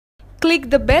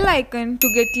Click the bell icon to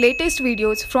get latest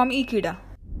videos from Ekeeda.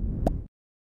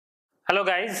 Hello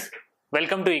guys,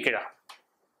 welcome to Ekeeda.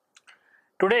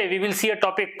 Today we will see a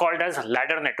topic called as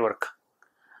ladder network.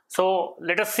 So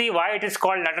let us see why it is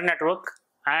called ladder network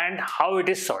and how it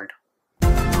is solved.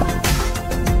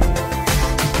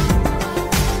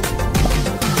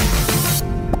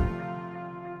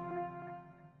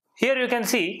 Here you can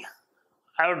see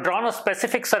I have drawn a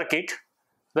specific circuit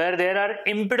where there are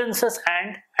impedances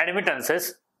and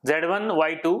admittances Z1,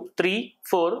 Y2, 3,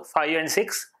 4, 5 and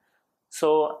 6.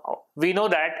 So we know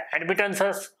that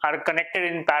admittances are connected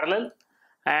in parallel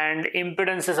and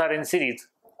impedances are in series.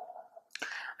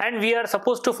 And we are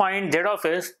supposed to find Z of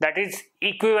S, that is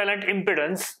equivalent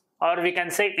impedance, or we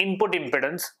can say input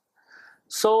impedance.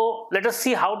 So let us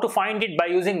see how to find it by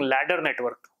using ladder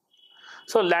network.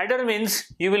 So ladder means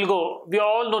you will go, we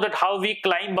all know that how we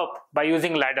climb up by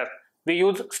using ladder. We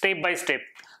use step by step.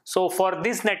 So for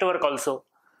this network also,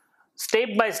 step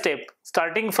by step,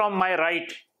 starting from my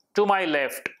right to my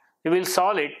left, we will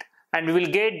solve it and we will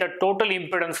get the total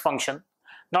impedance function.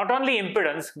 Not only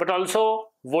impedance but also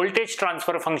voltage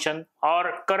transfer function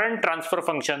or current transfer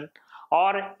function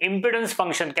or impedance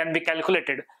function can be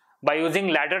calculated by using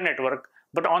ladder network,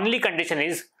 but only condition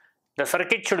is the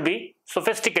circuit should be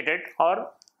sophisticated or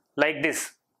like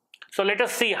this. So let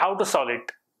us see how to solve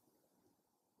it.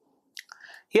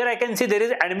 Here I can see there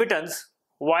is admittance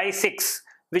Y6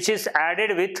 which is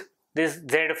added with this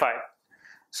Z5.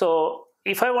 So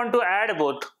if I want to add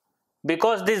both,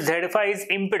 because this Z5 is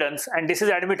impedance and this is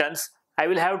admittance, I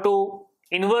will have to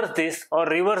inverse this or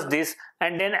reverse this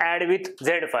and then add with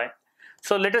Z5.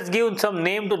 So let us give some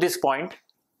name to this point.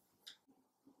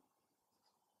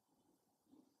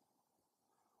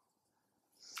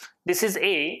 This is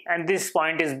A and this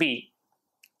point is B.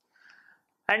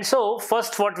 And so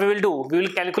first what we will do, we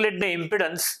will calculate the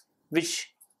impedance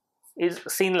which is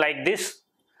seen like this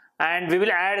and we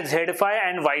will add Z5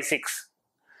 and Y6.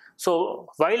 So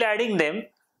while adding them,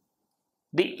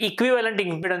 the equivalent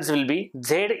impedance will be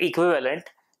Z equivalent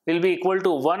will be equal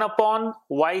to 1 upon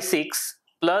Y6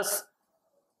 plus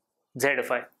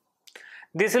Z5.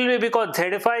 This will be because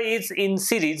Z5 is in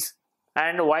series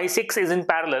and Y6 is in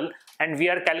parallel and we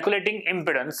are calculating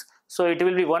impedance, so it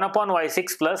will be 1 upon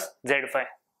Y6 plus Z5.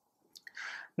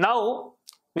 Now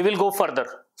we will go further.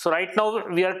 So right now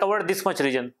we are covered this much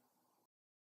region.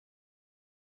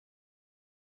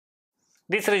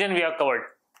 This region we have covered.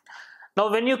 Now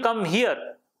when you come here,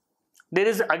 there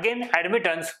is again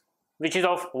admittance which is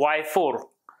of Y4.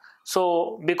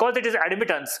 So because it is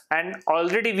admittance and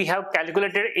already we have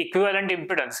calculated equivalent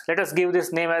impedance, let us give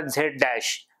this name as Z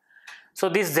dash. So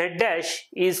this Z dash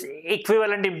is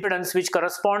equivalent impedance which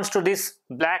corresponds to this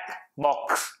black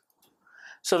box.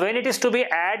 So when it is to be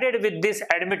added with this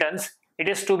admittance, it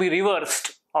is to be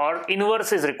reversed or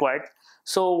inverse is required.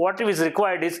 So what is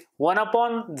required is 1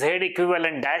 upon Z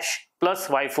equivalent dash plus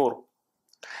Y4.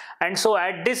 And so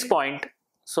at this point,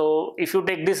 so if you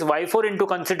take this Y4 into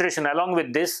consideration along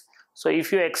with this, so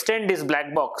if you extend this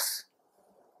black box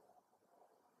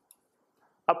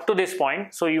up to this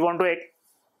point, so you want to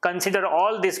consider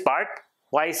all this part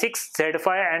Y6,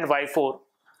 Z5 and Y4,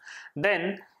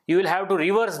 then you will have to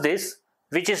reverse this,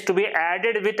 which is to be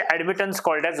added with admittance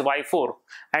called as Y4,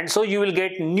 and so you will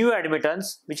get new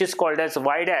admittance which is called as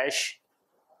Y dash,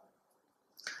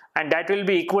 and that will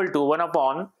be equal to 1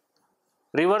 upon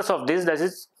reverse of this, that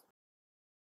is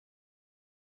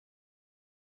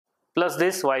plus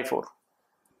this Y4.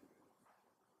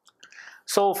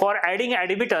 So for adding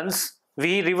admittance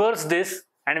we reverse this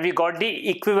and we got the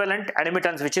equivalent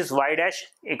admittance which is Y dash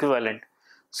equivalent.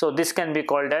 So this can be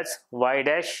called as Y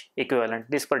dash equivalent,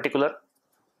 this particular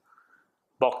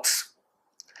box.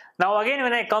 Now again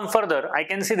when I come further, I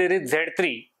can see there is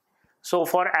Z3. So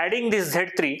for adding this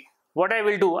Z3, what I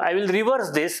will do, I will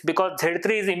reverse this because Z3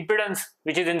 is impedance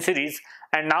which is in series,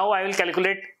 and now I will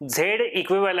calculate Z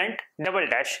equivalent double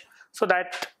dash, so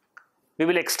that we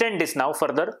will extend this now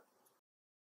further.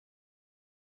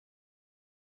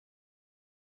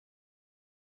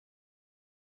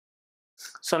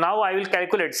 So now I will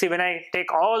calculate, see when I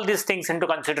take all these things into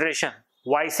consideration,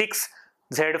 Y6,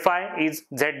 Z5 is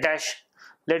Z dash,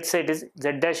 let's say it is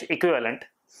Z dash equivalent.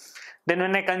 Then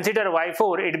when I consider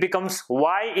Y4, it becomes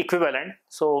Y equivalent,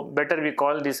 so better we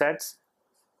call this as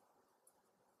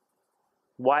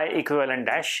Y equivalent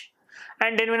dash.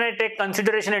 And then when I take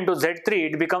consideration into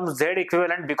Z3, it becomes Z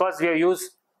equivalent because we have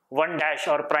used one dash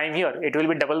or prime here, it will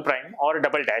be double prime or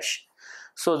double dash.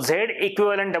 So Z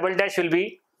equivalent double dash will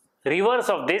be reverse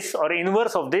of this or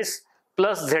inverse of this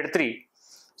plus Z3.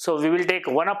 So we will take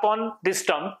 1 upon this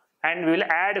term and we will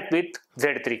add with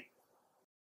Z3.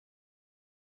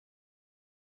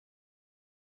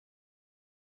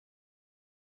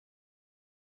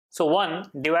 So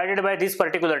 1 divided by this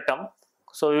particular term.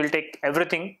 So we will take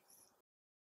everything.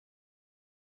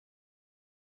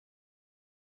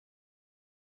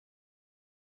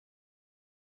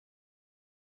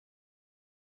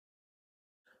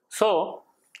 So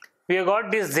we have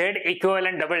got this z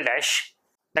equivalent double dash.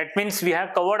 That means we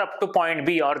have covered up to point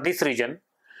B or this region.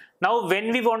 Now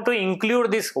when we want to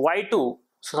include this y2,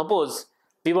 so suppose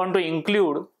we want to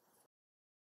include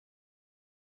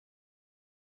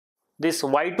this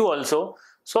y2 also.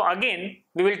 So again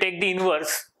we will take the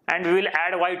inverse and we will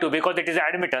add y2 because it is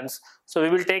admittance. So we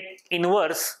will take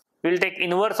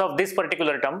inverse of this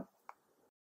particular term.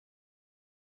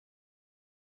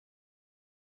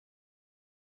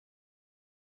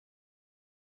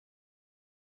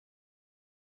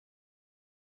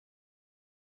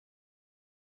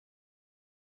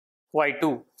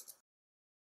 y2.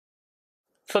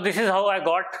 So this is how I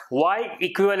got y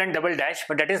equivalent double dash,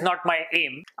 but that is not my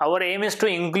aim. Our aim is to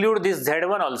include this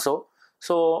z1 also.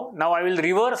 So now I will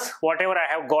reverse whatever I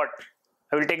have got.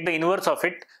 I will take the inverse of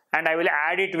it and I will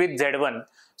add it with z1.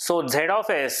 So z of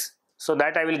s, so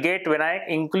that I will get when I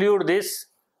include this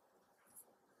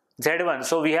z1.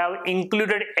 So we have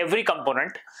included every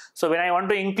component. So when I want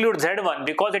to include z1,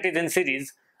 because it is in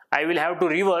series, I will have to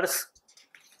reverse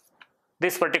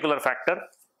this particular factor.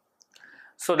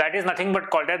 So that is nothing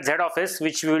but called as z of s,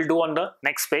 which we will do on the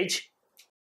next page.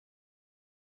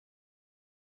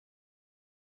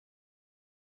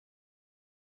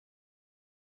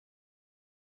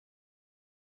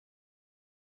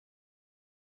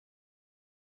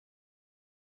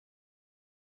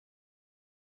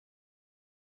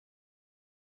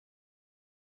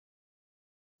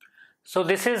 So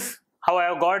this is how I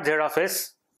have got z of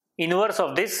s, inverse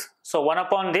of this. So 1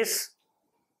 upon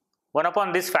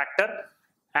this factor,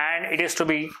 and it is to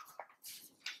be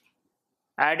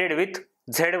added with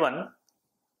z1.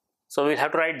 So we'll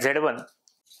have to write z1,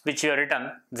 which you have written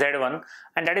z1,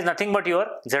 and that is nothing but your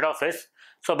z of s.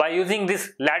 So by using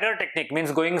this ladder technique,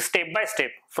 means going step by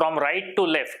step from right to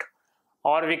left,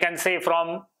 or we can say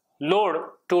from load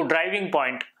to driving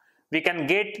point, we can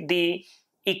get the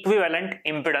equivalent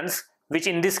impedance, which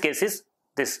in this case is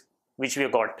this, which we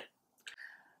got.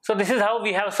 So this is how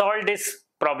we have solved this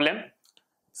problem.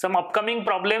 Some upcoming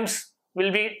problems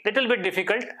will be little bit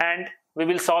difficult and we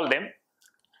will solve them.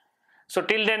 So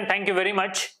till then, thank you very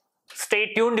much.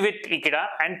 Stay tuned with Ekeeda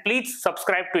and please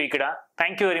subscribe to Ekeeda.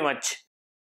 Thank you very much.